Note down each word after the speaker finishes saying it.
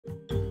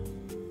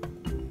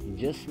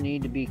just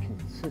need to be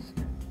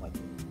consistent with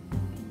it.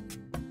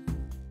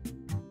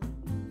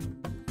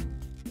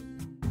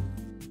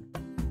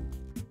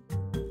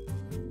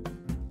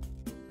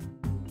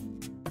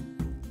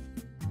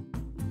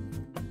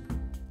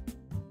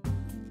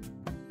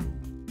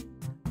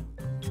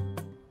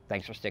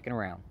 Thanks for sticking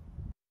around.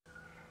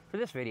 For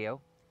this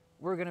video,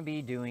 we're going to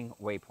be doing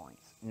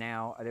waypoints.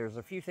 Now, there's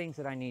a few things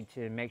that I need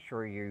to make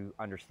sure you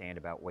understand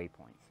about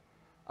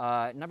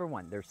waypoints. Number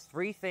one, there's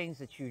 3 things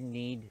that you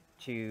need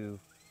to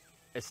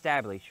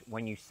establish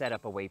when you set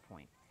up a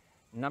waypoint.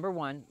 Number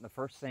one, the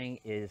first thing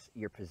is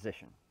your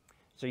position.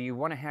 So you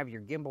want to have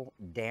your gimbal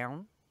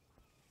down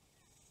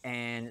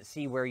and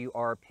see where you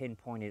are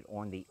pinpointed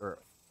on the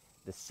earth.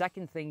 The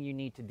second thing you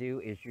need to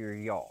do is your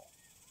yaw.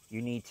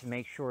 You need to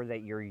make sure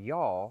that your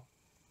yaw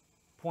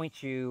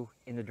points you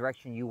in the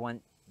direction you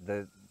want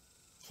the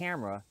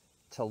camera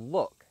to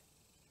look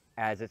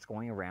as it's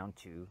going around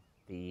to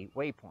the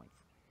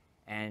waypoints.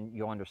 And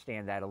you'll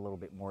understand that a little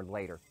bit more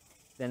later.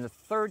 Then the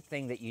third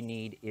thing that you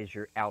need is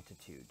your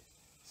altitude.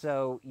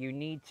 So you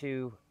need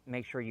to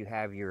make sure you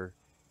have your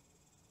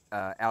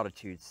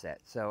altitude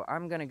set. So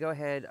I'm going to go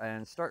ahead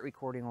and start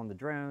recording on the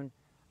drone.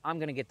 I'm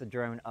going to get the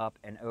drone up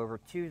and over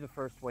to the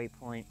first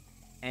waypoint,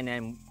 and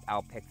then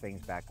I'll pick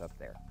things back up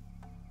there.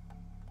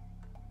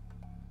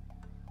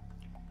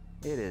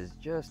 It is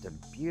just a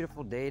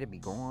beautiful day to be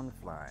going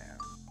flying.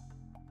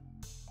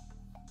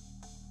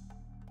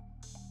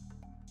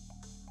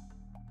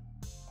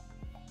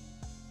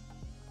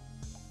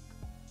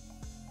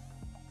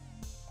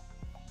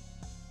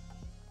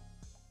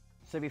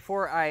 So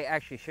before I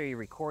actually show you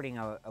recording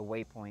a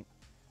waypoint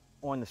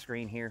on the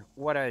screen here,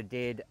 what I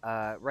did,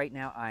 right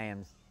now I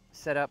am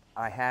set up.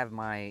 I have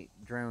my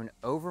drone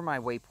over my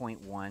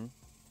waypoint 1.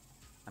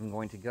 I'm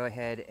going to go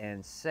ahead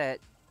and set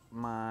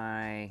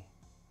my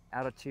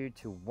altitude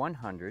to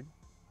 100.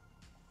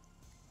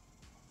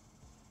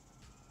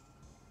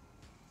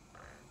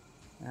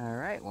 All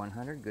right,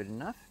 100, good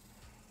enough.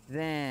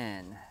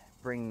 Then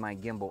bring my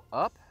gimbal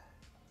up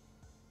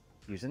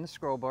using the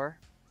scroll bar,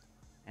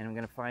 and I'm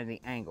going to find the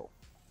angle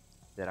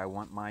that I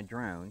want my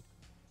drone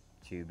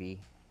to be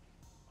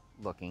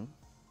looking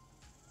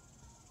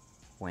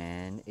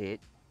when it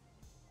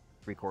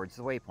records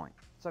the waypoint.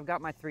 So I've got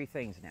my 3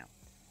 things now: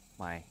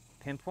 my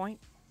pinpoint,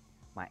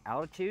 my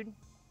altitude,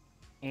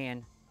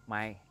 and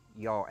my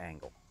yaw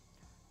angle.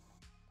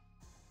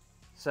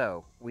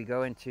 So we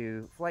go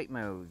into flight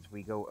modes,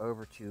 we go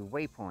over to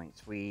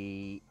waypoints,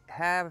 we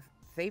have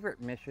favorite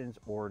missions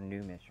or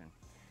new mission.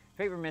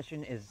 Favorite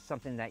mission is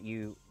something that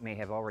you may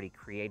have already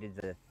created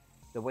the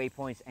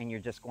waypoints and you're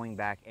just going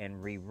back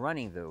and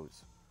rerunning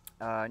those.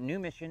 New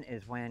mission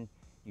is when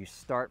you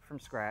start from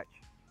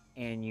scratch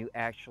and you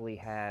actually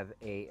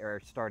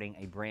are starting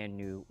a brand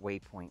new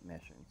waypoint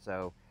mission.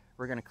 So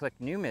we're going to click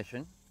new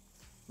mission.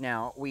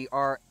 Now we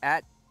are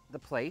at the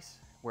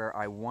place where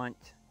I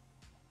want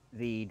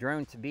the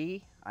drone to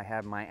be. I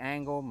have my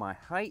angle, my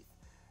height.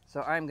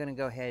 So I'm going to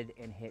go ahead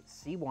and hit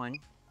C1,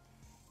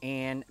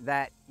 and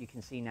that, you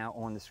can see now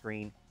on the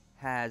screen,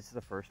 has the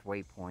first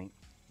waypoint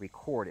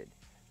recorded.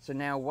 So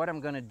now what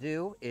I'm going to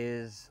do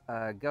is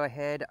go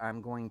ahead,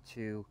 I'm going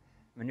to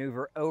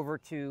maneuver over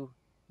to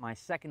my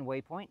second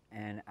waypoint,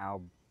 and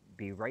I'll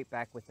be right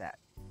back with that.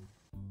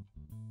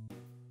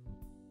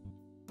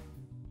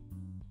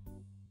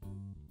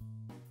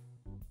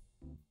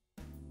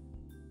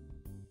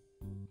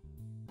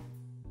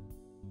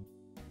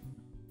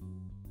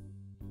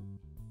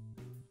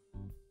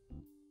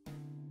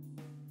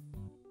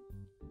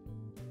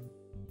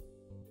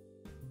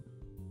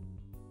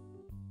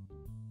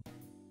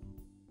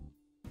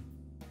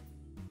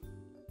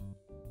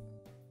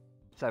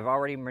 So I've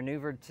already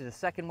maneuvered to the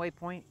second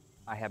waypoint.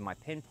 I have my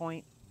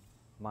pinpoint,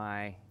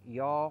 my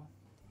yaw,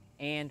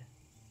 and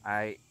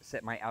I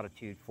set my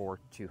altitude for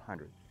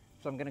 200.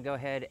 So I'm going to go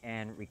ahead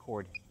and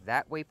record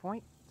that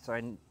waypoint. So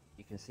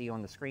you can see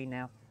on the screen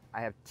now,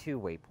 I have 2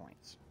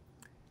 waypoints.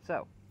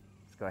 So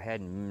let's go ahead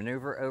and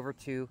maneuver over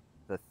to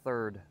the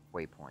third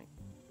waypoint.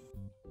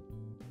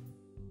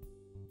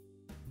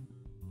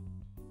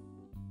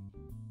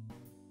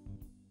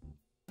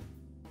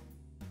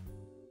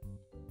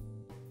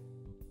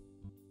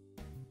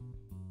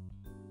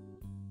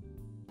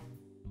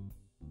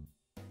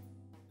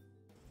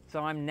 So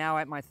I'm now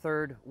at my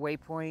third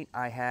waypoint.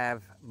 I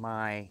have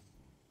my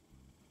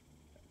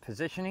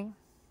positioning.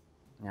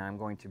 Now I'm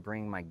going to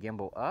bring my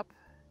gimbal up.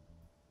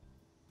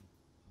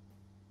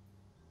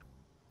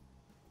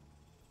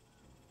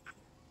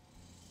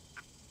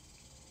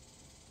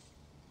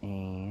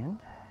 And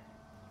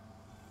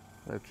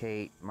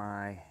locate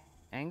my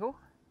angle.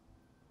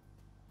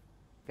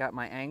 Got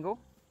my angle.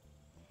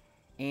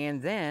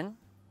 And then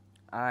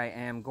I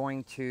am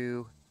going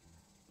to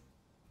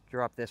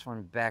drop this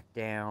one back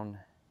down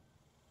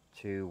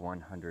to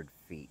 100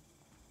 feet.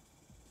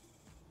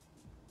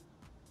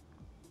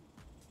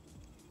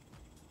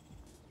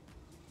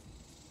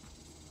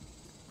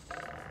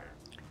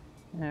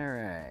 All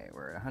right,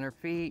 we're at 100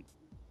 feet.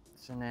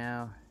 So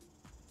now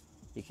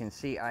you can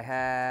see I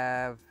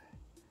have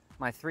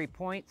my 3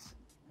 points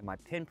and my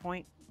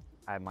pinpoint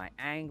I have my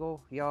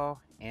angle, yaw,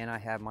 and I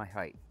have my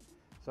height.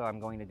 So I'm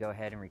going to go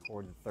ahead and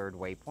record the third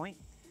waypoint.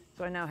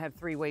 So I now have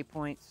 3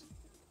 waypoints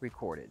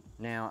recorded.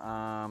 Now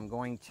I'm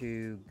going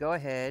to go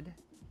ahead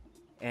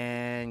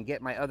and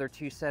get my other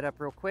 2 set up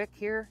real quick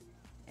here,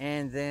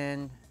 and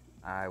then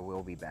I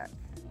will be back.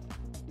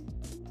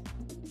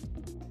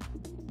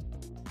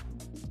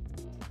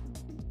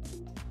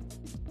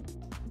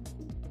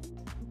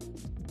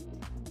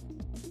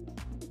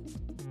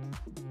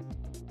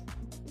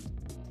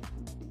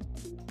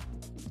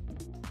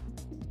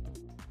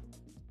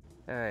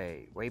 All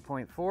right,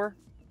 waypoint 4,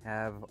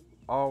 have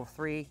all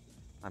 3,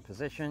 my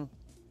position,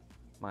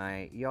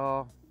 my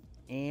yaw,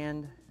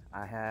 and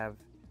I have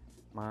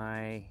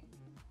my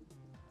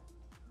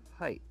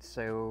height.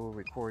 So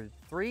record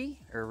 3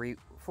 or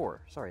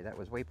 4. Sorry, that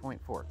was waypoint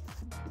 4.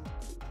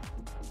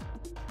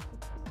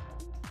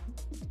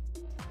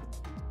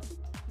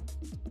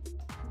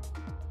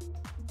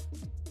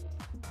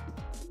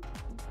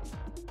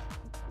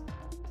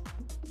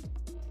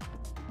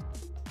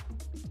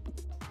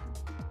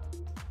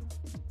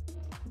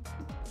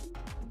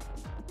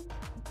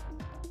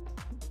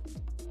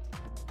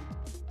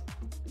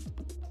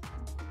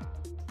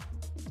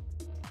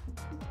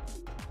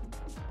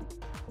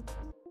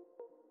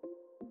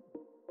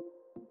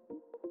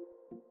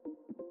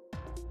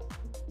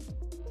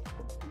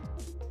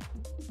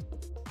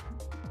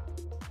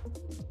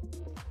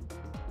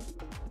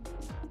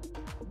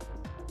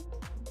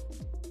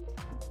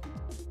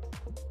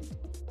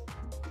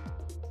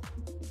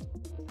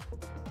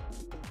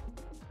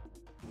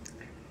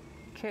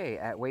 Okay,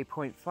 at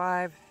waypoint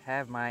 5,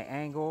 have my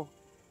angle,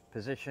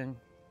 position,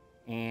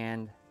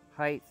 and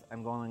height.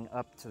 I'm going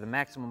up to the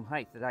maximum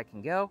height that I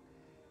can go.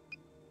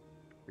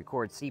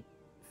 Record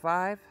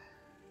C5.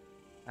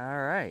 All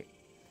right.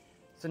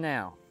 So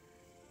now,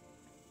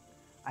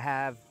 I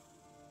have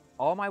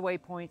all my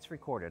waypoints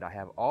recorded. I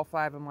have all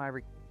 5 of my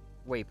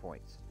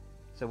waypoints.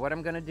 So what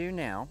I'm going to do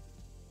now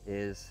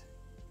is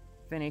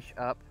finish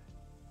up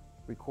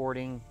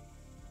recording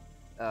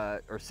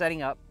or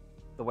setting up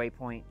the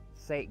waypoint,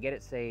 get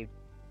it saved,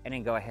 and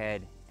then go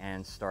ahead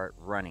and start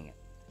running it.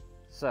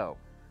 So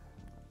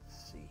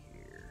let's see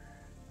here.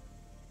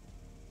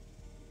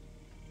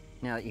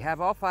 Now that you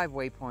have all 5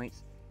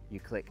 waypoints, you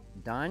click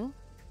done,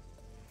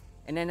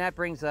 and then that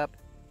brings up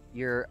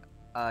your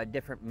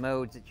different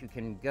modes that you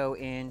can go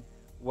in,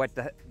 what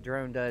the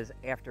drone does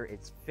after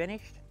it's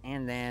finished,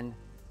 and then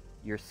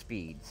your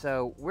speed.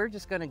 So we're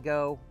just going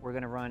to we're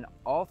going to run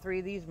all 3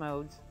 of these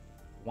modes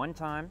one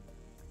time,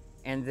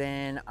 and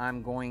then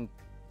I'm going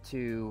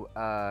to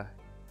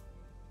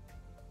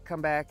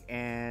come back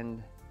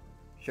and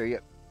show you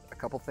a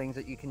couple things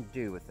that you can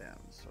do with them.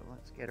 So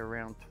let's get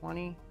around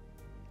 20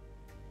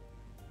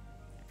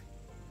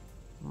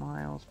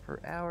 miles per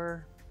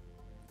hour.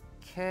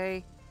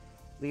 Okay,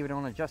 leave it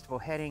on adjustable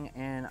heading,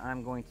 and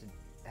I'm going to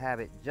have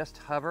it just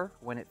hover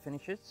when it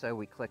finishes. So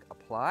we click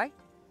apply.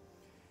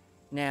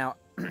 Now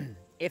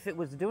if it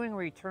was doing a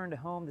return to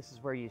home, this is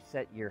where you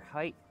set your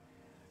height,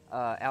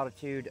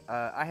 altitude.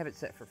 I have it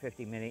set for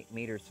 50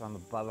 meters, so I'm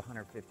above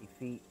 150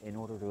 feet in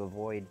order to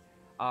avoid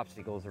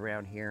obstacles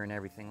around here and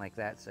everything like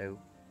that. So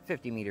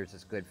 50 meters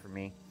is good for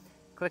me.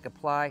 Click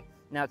apply.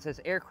 Now it says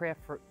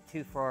aircraft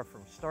too far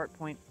from start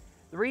point.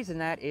 The reason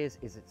that is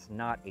it's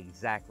not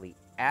exactly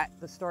at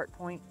the start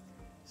point.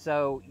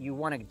 So you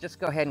want to just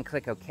go ahead and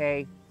click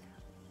OK,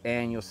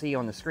 and you'll see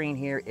on the screen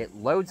here it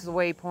loads the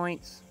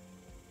waypoints,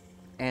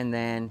 and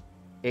then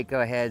it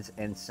go ahead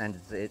and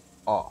sends it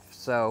off.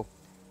 So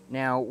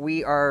now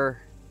we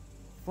are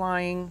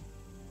flying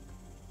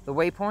the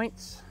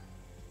waypoints,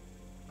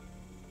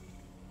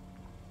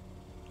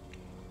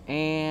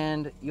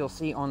 and you'll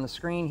see on the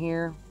screen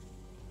here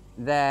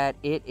that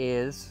it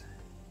is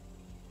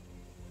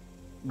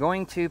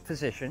going to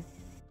position.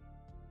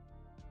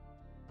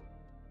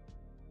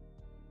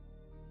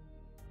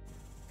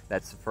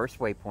 That's the first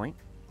waypoint,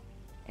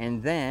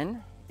 and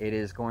then it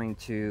is going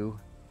to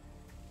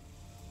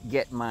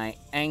get my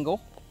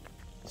angle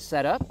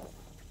set up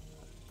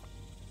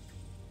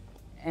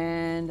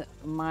and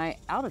my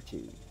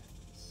altitude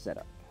set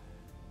up.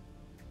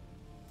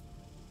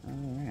 All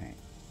right.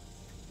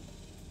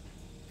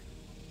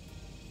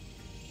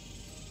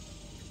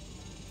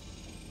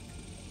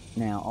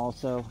 Now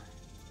also,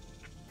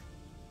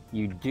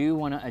 you do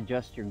want to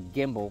adjust your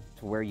gimbal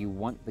to where you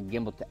want the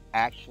gimbal to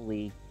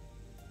actually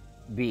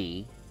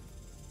be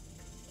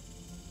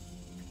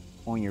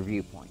on your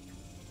viewpoint.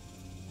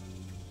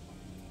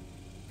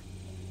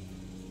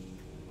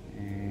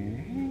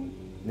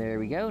 There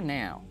we go.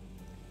 Now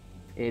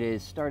it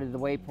is started the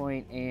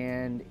waypoint,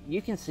 and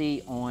you can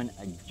see on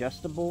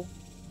adjustable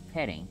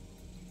heading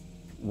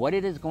what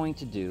it is going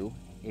to do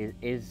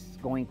is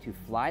going to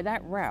fly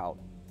that route,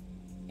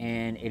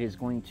 and it is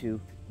going to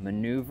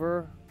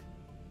maneuver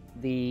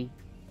the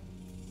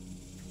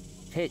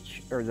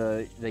pitch or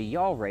the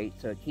yaw rate,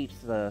 so it keeps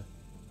the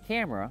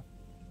camera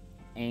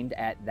aimed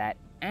at that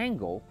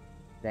angle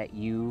that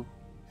you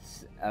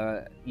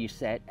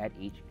set at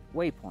each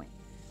waypoint.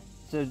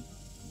 So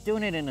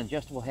doing it in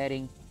adjustable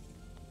heading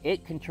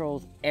it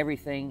controls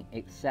everything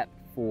except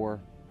for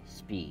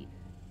speed.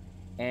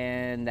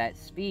 And that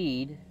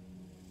speed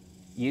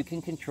you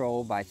can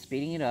control by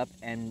speeding it up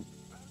and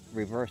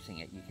reversing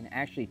it. You can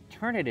actually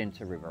turn it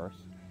into reverse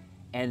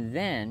and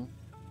then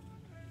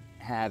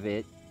have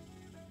it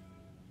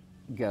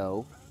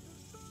go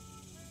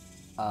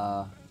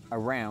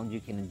around. You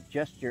can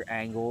adjust your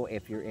angle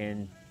if you're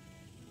in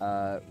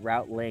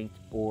route length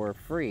or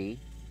free.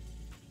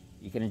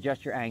 You can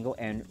adjust your angle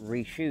and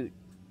reshoot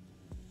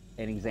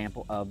an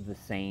example of the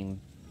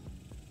same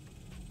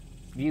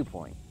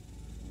viewpoint.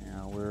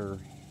 Now we're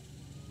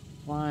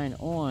flying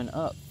on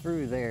up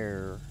through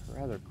there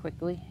rather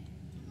quickly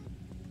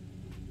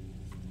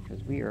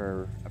because we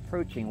are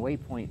approaching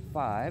waypoint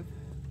 5.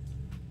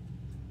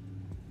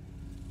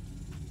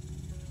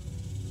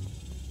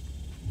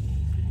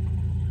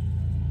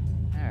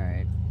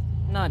 Alright,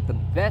 not the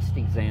best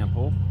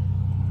example,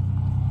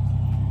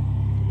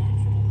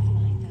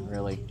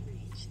 really.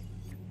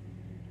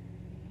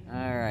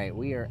 Alright,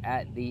 we are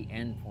at the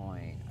end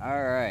point.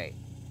 Alright,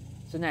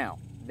 so now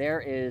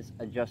there is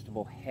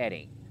adjustable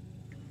heading.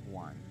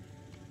 1.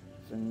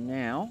 So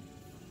now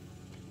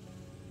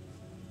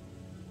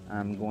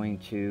I'm going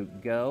to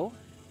go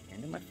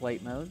into my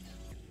flight modes,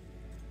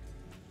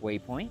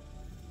 waypoint.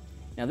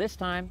 Now this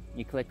time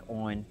you click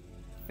on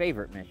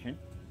favorite mission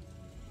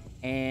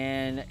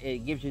and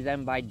it gives you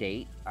them by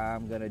date.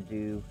 I'm going to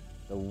do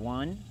the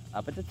one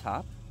up at the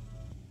top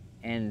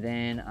and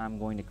then I'm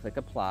going to click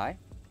apply.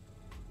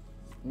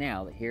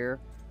 Now here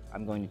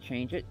I'm going to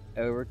change it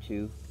over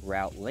to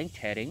route linked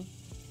heading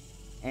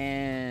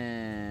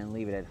and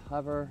leave it at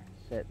hover,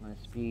 set my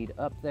speed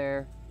up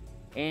there,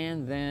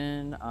 and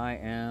then I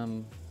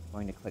am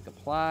going to click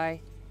apply.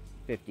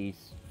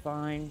 50's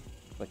fine,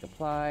 click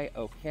apply,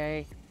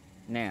 okay.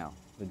 Now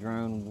the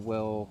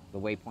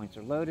waypoints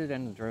are loaded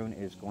and the drone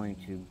is going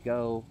to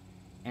go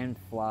and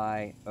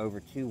fly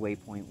over to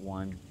waypoint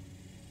 1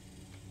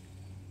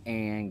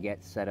 and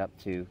get set up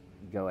to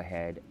go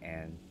ahead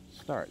and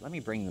start. Let me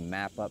bring the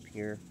map up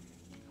here,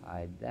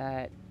 hide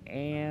that,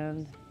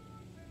 and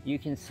you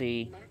can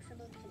see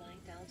maximum flight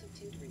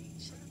altitude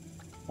reached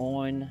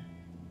on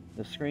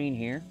the screen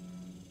here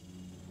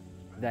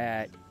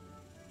that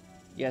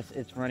yes,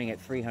 it's running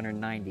at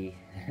 390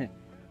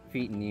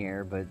 feet in the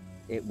air, but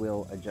it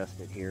will adjust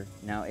it here.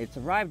 Now it's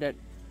arrived at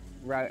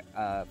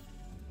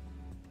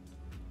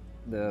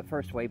the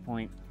first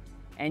waypoint,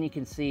 and you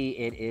can see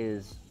it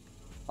is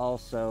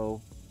also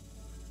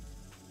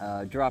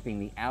dropping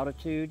the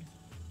altitude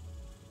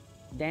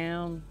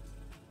down.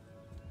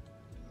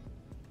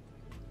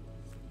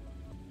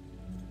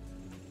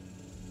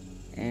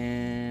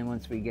 And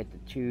once we get to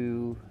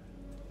 2,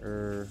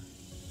 or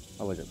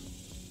what was it?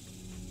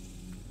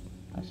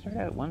 I started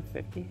out at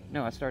 150?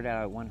 No, I started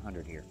out at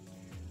 100 here.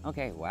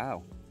 Okay,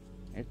 wow.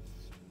 It's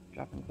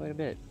dropping quite a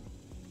bit.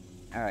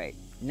 Alright,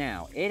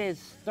 now it has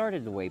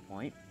started the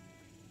waypoint,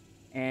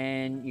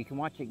 and you can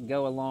watch it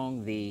go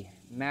along the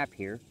map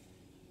here,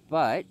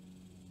 but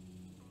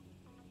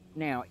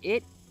now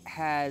it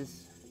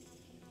has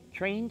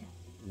trained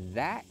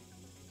that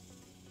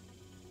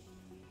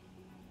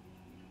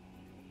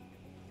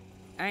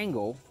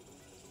angle,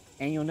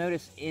 and you'll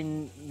notice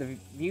in the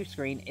view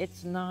screen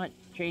it's not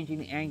changing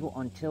the angle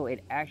until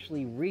it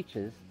actually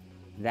reaches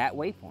that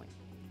waypoint.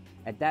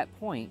 At that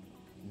point,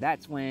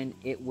 that's when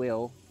it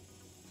will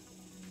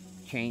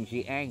change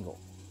the angle.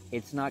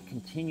 It's not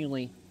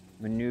continually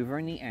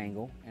maneuvering the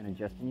angle and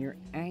adjusting your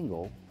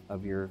angle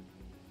of your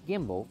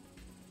gimbal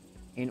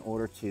in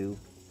order to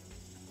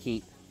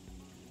keep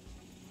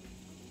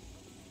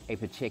a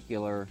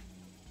particular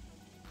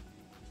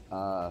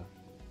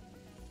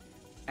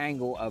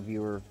angle of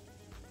your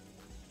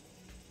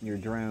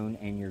drone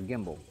and your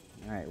gimbal.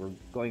 All right, we're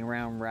going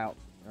around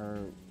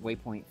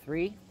waypoint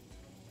 3.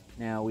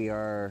 Now we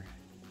are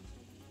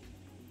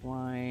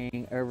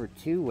flying over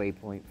to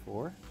waypoint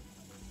 4.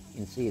 You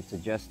can see it's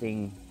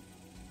adjusting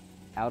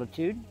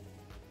altitude.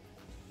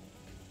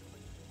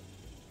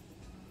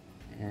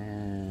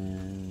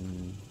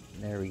 And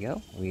there we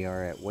go. We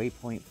are at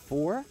waypoint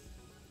 4.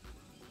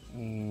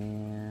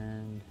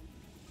 And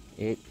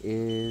it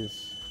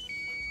is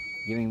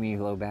giving me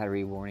a low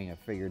battery warning. I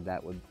figured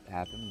that would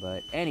happen,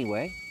 but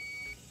anyway,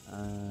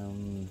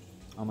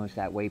 almost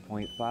at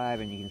waypoint 5,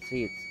 and you can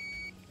see it's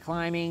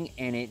climbing,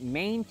 and it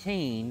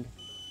maintained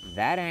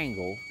that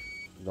angle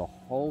the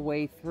whole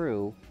way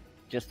through,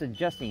 just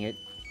adjusting it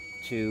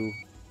to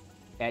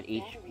at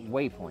each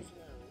waypoint.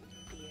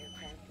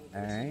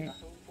 All right.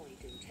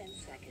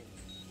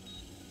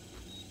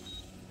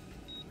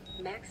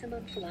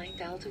 Maximum flight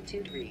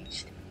altitude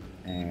reached.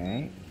 All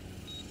right.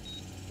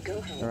 Go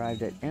home.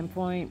 Arrived at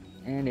endpoint,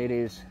 and it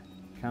is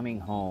coming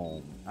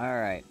home. All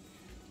right.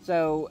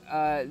 So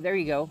there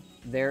you go.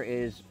 There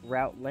is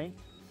route length.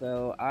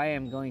 So I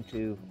am going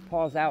to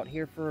pause out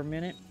here for a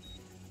minute.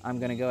 I'm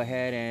going to go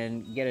ahead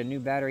and get a new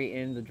battery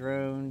in the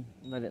drone,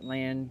 let it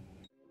land.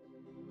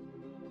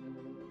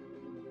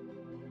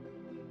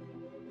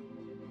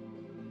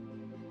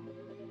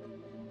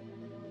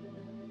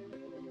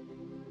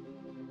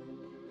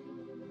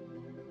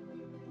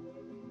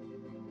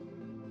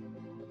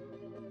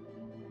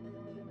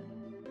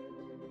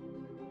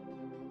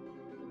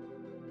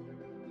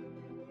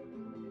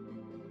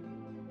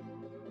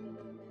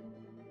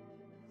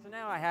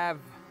 Now I have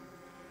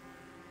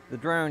the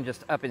drone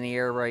just up in the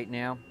air right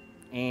now,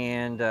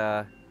 and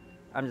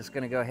I'm just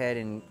going to go ahead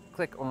and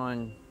click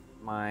on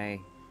my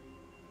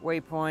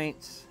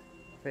waypoints,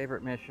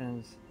 favorite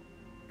missions.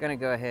 Going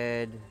to go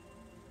ahead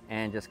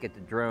and just get the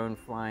drone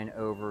flying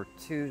over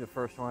to the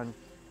first one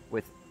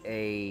with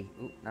a,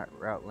 not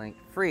route link,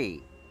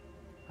 free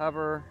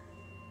hover,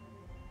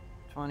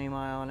 20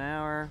 mile an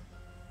hour,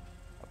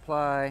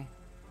 apply,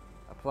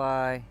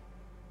 apply.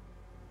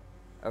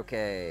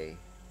 Okay,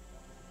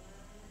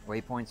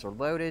 waypoints are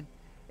loaded.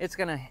 It's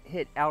gonna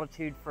hit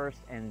altitude first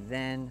and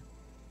then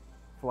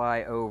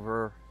fly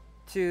over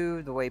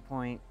to the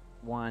waypoint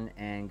one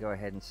and go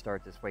ahead and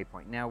start this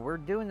waypoint. Now we're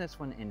doing this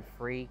one in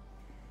free.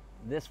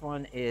 This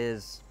one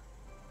is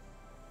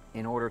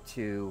in order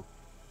to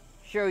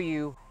show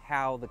you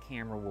how the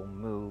camera will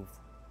move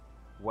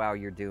while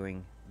you're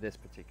doing this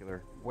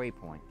particular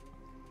waypoint,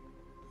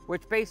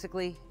 which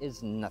basically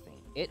is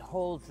nothing. It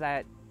holds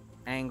that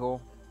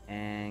angle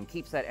and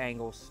keeps that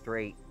angle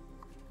straight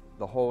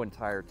the whole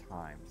entire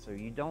time, so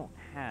you don't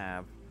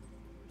have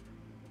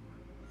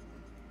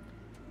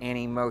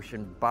any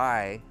motion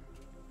by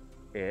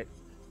it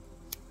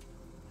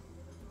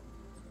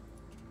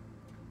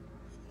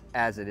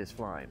as it is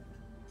flying.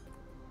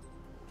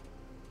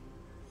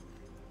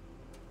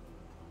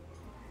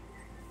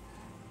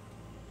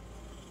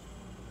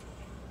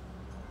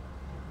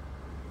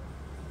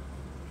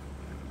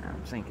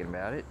 I'm thinking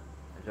about it.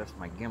 Adjust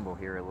my gimbal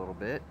here a little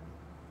bit.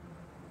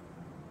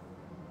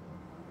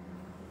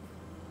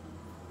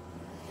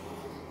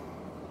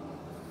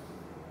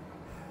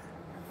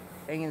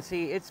 And you can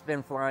see it's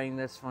been flying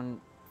this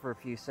one for a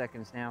few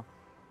seconds now,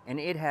 and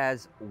it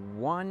has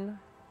one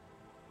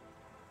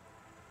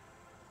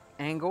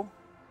angle,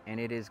 and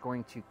it is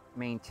going to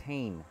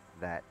maintain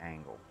that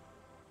angle.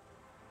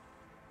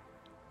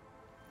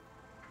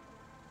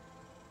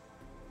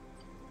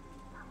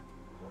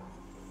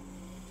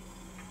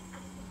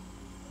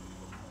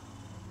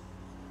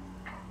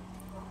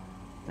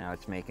 Now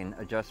it's making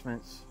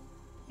adjustments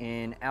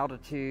in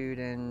altitude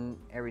and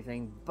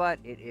everything, but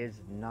it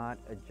is not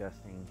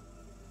adjusting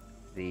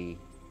the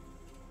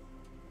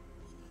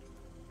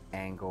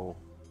angle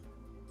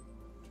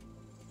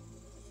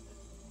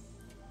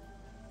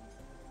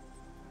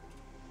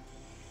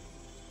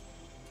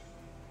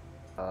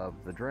of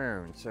the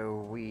drone. So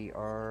we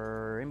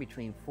are in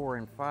between 4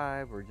 and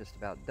 5. We're just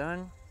about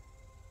done.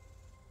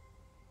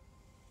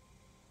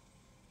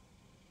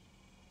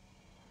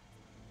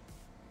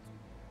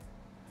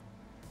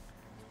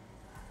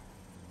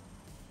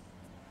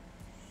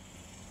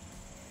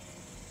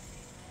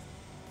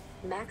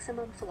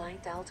 Maximum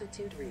flight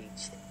altitude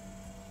reached.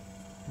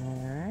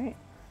 Alright,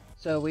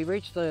 so we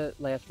reached the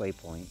last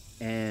waypoint,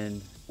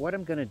 and what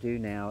I'm going to do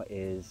now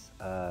is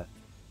I'm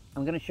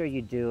going to show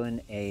you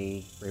doing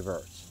a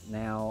reverse.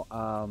 Now,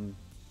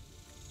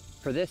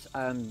 for this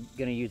I'm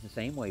going to use the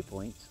same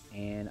waypoints,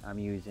 and I'm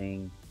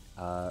using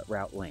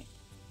route link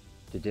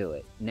to do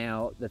it.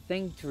 Now, the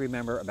thing to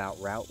remember about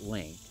route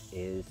link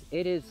is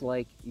it is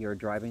like you're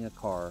driving a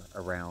car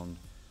around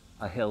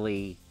a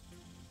hilly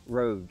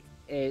road.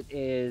 It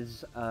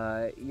is,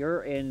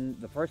 you're in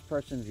the first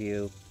person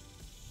view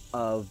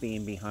of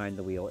being behind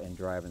the wheel and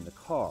driving the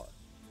car.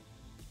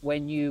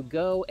 When you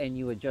go and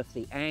you adjust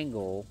the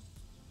angle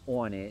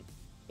on it,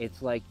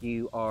 it's like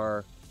you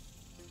are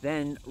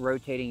then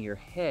rotating your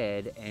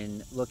head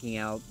and looking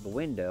out the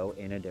window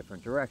in a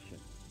different direction.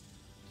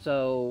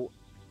 So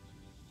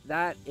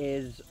that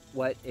is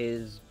what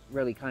is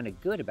really kind of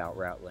good about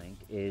route link,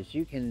 is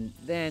you can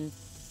then,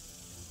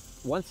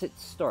 once it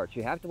starts,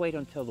 you have to wait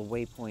until the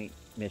waypoint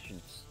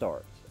mission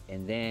starts,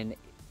 and then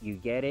you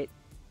get it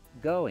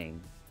going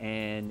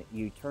and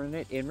you turn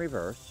it in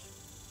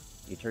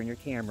reverse. You turn your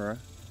camera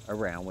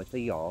around with the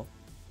yaw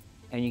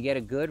and you get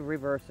a good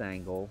reverse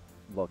angle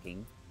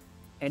looking,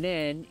 and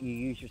then you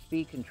use your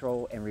speed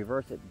control and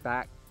reverse it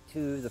back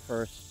to the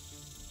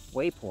first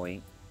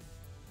waypoint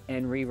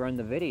and rerun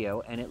the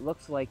video, and it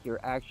looks like you're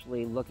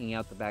actually looking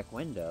out the back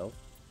window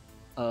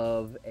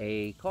of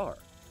a car.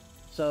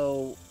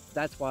 So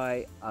that's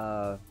why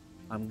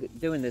I'm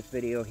doing this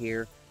video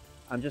here.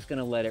 I'm just going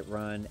to let it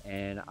run,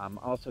 and I'm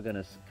also going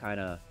to kind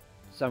of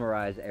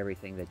summarize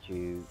everything that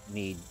you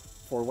need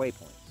for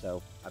waypoints.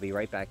 So I'll be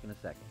right back in a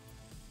second.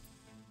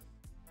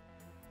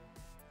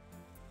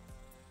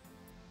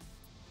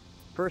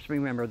 First,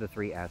 remember the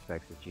 3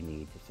 aspects that you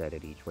need to set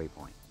at each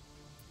waypoint: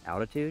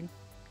 altitude,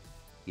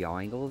 yaw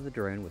angle of the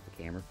drone with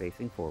the camera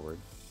facing forward,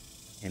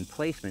 and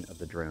placement of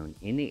the drone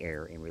in the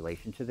air in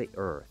relation to the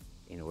earth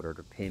in order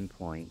to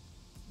pinpoint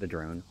the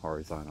drone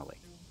horizontally.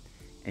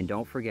 And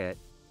don't forget,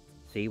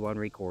 C1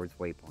 records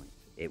waypoints.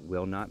 It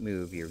will not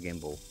move your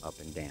gimbal up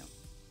and down.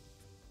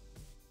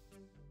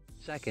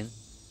 Second,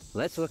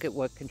 let's look at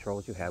what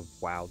controls you have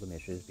while the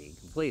mission is being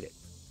completed.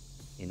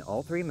 In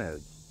all 3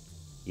 modes,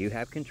 you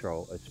have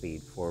control of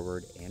speed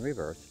forward and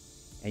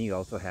reverse, and you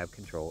also have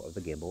control of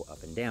the gimbal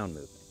up and down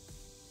movement.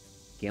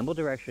 Gimbal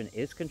direction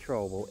is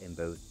controllable in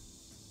both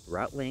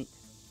route link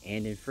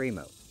and in free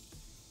mode,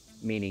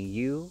 meaning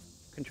you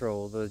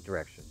control the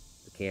direction,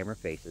 the the camera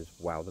faces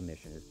while the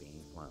mission is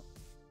being flown.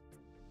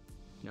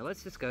 Now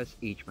let's discuss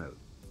each mode.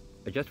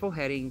 Adjustable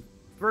heading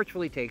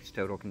virtually takes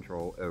total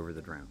control over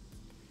the drone,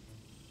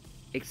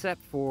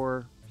 except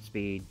for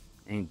speed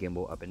and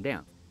gimbal up and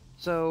down.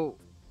 So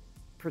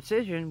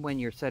precision, when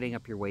you're setting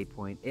up your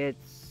waypoint,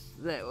 it's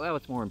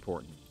more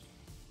important.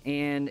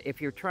 And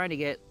if you're trying to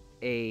get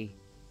a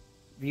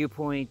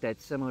viewpoint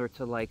that's similar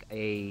to like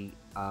a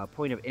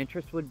point of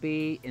interest would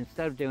be,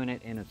 instead of doing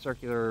it in a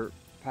circular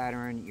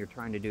pattern, you're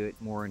trying to do it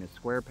more in a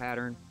square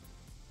pattern,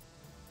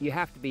 you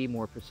have to be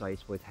more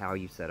precise with how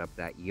you set up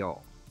that yaw.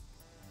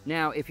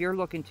 Now, if you're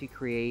looking to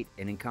create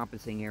an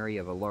encompassing area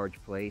of a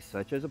large place,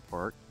 such as a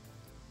park,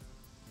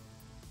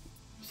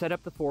 set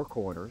up the 4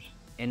 corners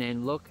and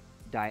then look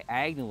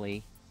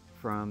diagonally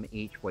from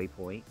each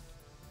waypoint,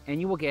 and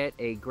you will get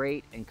a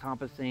great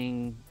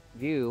encompassing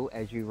view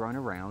as you run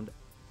around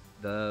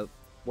the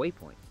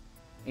waypoint.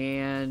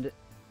 And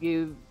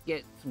you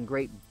get some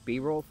great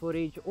B-roll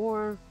footage,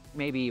 or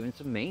maybe even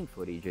some main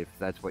footage if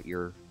that's what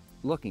you're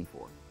looking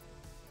for.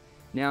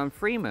 Now in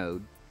free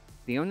mode,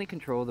 the only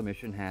control the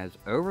mission has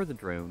over the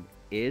drone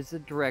is the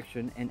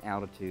direction and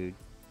altitude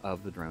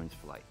of the drone's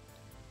flight.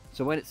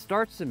 So when it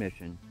starts the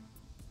mission,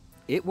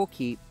 it will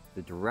keep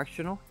the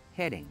directional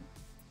heading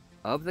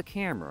of the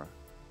camera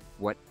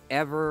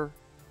whatever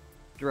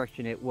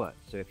direction it was.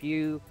 So if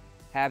you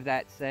have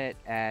that set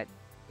at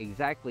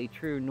exactly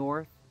true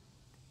north,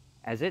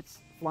 as it's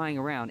flying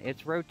around,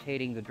 it's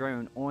rotating the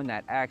drone on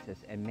that axis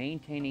and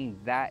maintaining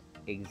that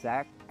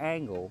exact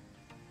angle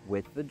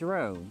with the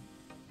drone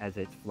as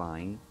it's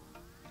flying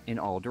in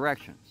all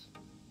directions.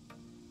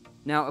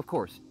 Now, of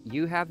course,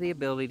 you have the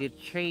ability to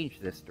change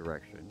this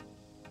direction,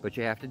 but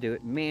you have to do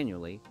it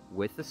manually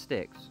with the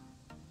sticks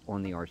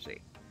on the RC.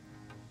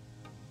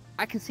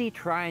 I can see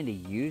trying to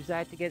use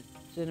that to get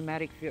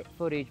cinematic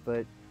footage,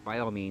 but by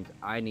all means,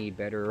 I need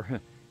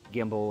better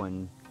gimbal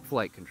and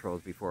flight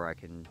controls before I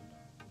can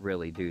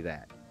really do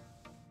that.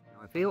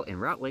 Now, I feel in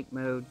route link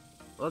mode,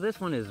 well, this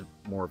one is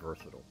more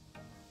versatile.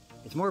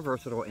 It's more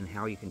versatile in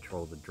how you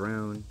control the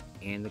drone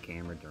and the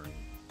camera during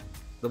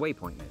the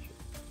waypoint mission.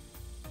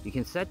 You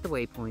can set the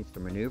waypoints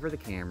to maneuver the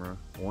camera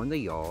on the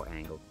yaw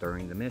angle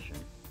during the mission.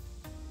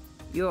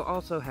 You'll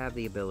also have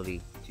the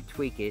ability to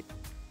tweak it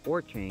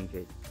or change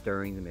it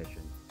during the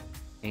mission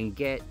and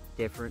get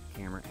different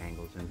camera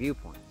angles and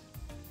viewpoints.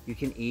 You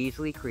can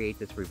easily create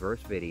this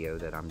reverse video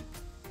that I'm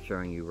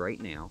showing you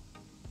right now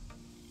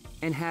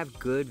and have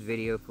good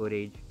video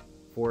footage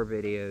for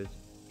videos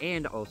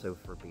and also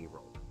for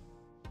B-roll.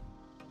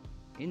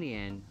 In the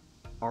end,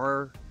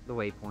 are the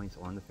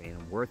waypoints on the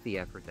Phantom worth the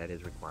effort that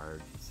is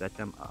required to set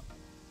them up?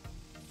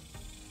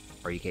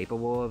 Are you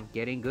capable of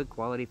getting good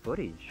quality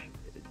footage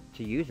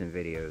to use in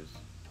videos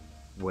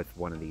with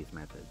one of these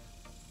methods?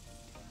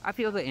 I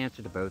feel the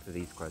answer to both of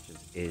these questions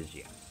is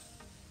yes.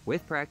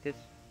 With practice,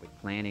 with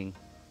planning,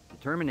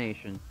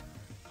 determination,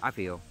 I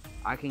feel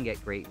I can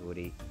get great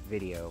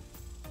video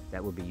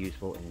that would be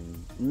useful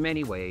in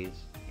many ways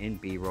in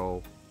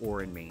B-roll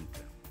or in main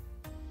film.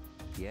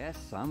 Yes,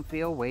 some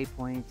feel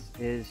waypoints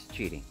is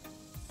cheating.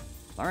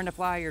 Learn to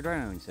fly your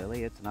drone,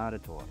 silly, it's not a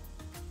toy.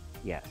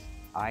 Yes,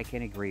 I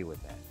can agree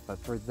with that. But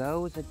for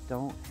those that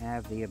don't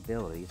have the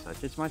ability,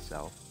 such as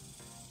myself,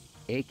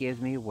 it gives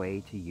me a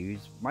way to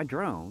use my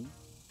drone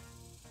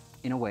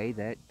in a way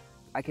that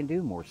I can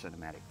do more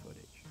cinematic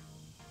footage.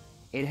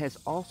 It has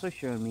also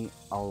shown me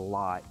a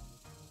lot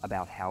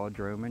about how a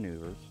drone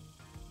maneuvers.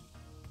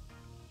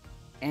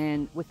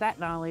 And with that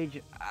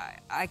knowledge,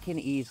 I can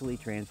easily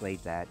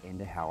translate that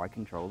into how I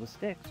control the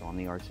sticks on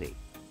the RC.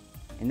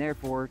 And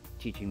therefore,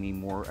 teaching me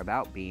more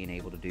about being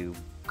able to do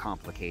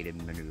complicated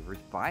maneuvers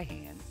by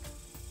hand,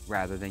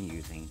 rather than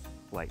using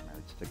flight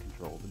modes to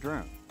control the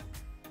drone.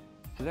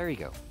 So there you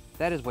go.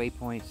 That is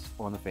waypoints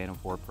on the Phantom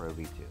 4 Pro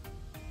V2.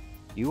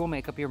 You will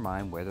make up your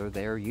mind whether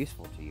they're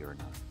useful to you or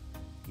not.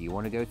 Do you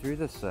want to go through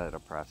the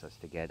setup process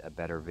to get a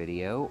better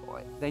video?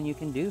 Then you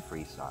can do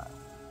freestyle.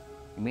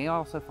 You may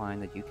also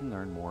find that you can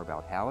learn more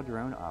about how a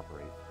drone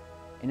operates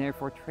and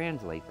therefore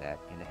translate that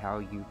into how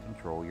you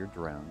control your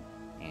drone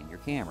and your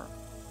camera.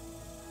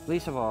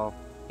 Least of all,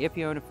 if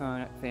you own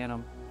a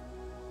Phantom,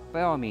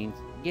 by all means,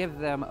 give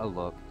them a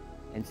look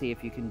and see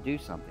if you can do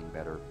something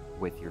better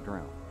with your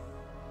drone.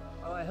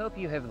 Well, I hope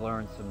you have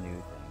learned some new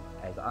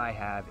things, as I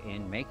have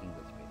in making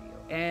this video,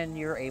 and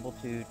you're able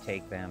to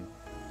take them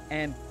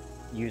and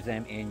use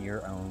them in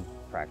your own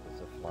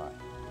practice of flying.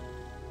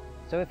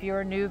 So if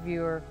you're a new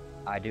viewer,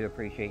 I do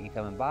appreciate you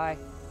coming by.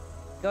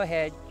 Go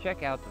ahead,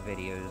 check out the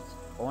videos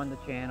on the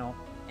channel,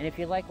 and if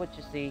you like what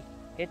you see,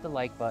 hit the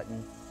like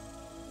button,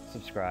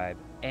 subscribe,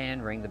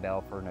 and ring the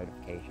bell for a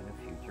notification of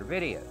future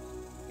videos.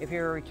 If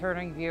you're a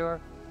returning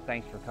viewer,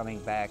 thanks for coming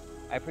back.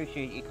 I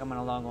appreciate you coming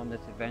along on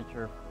this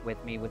adventure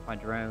with me with my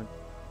drone,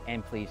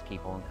 and please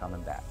keep on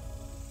coming back.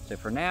 So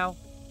for now,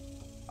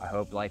 I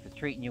hope life is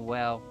treating you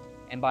well,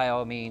 and by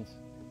all means,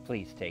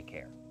 please take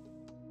care.